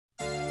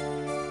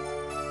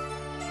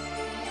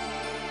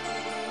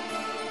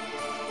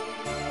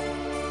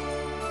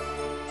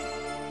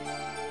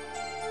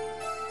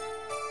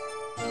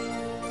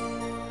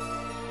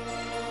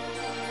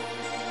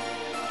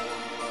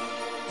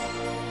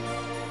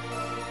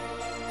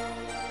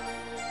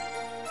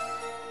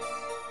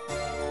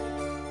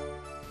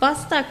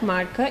Bastak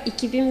marka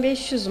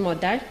 2500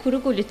 model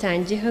kuru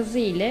gluten cihazı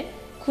ile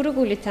kuru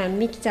gluten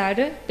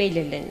miktarı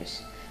belirlenir.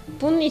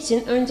 Bunun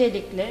için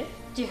öncelikle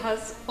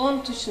cihaz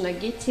on tuşuna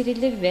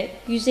getirilir ve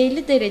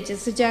 150 derece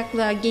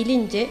sıcaklığa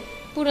gelince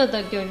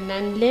burada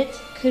görülen led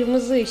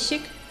kırmızı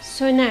ışık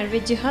söner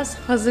ve cihaz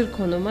hazır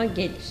konuma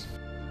gelir.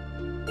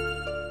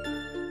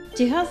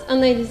 Cihaz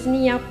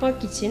analizini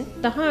yapmak için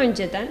daha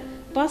önceden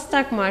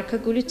Bastak marka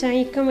gluten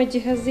yıkama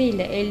cihazı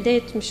ile elde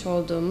etmiş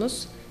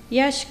olduğumuz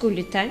yaş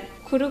gluten,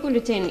 kuru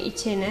glutenin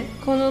içine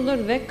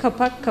konulur ve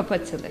kapak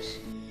kapatılır.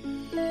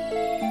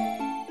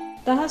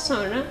 Daha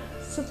sonra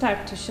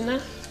Start tuşuna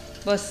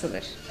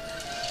basılır.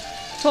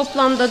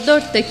 Toplamda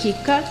 4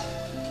 dakika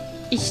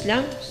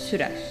işlem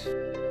sürer.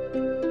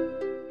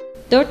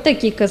 4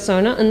 dakika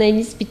sonra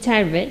analiz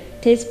biter ve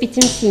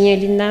tespitin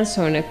sinyalinden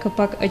sonra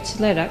kapak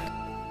açılarak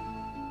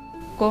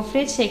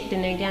gofret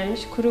şekline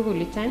gelmiş kuru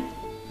gluten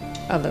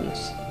alınır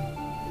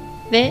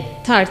ve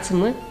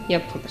tartımı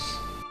yapılır.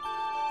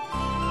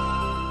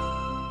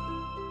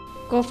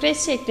 Gofret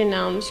şeklini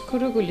almış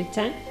kuru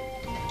gluten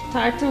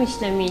tartım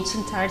işlemi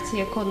için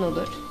tartıya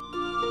konulur.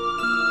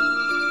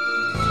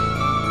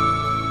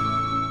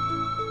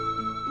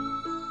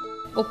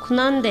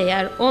 Okunan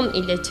değer 10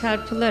 ile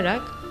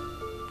çarpılarak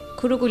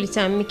kuru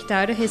gluten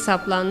miktarı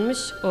hesaplanmış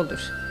olur.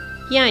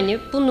 Yani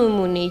bu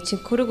numune için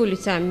kuru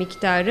gluten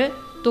miktarı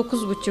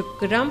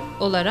 9,5 gram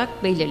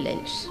olarak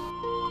belirlenir.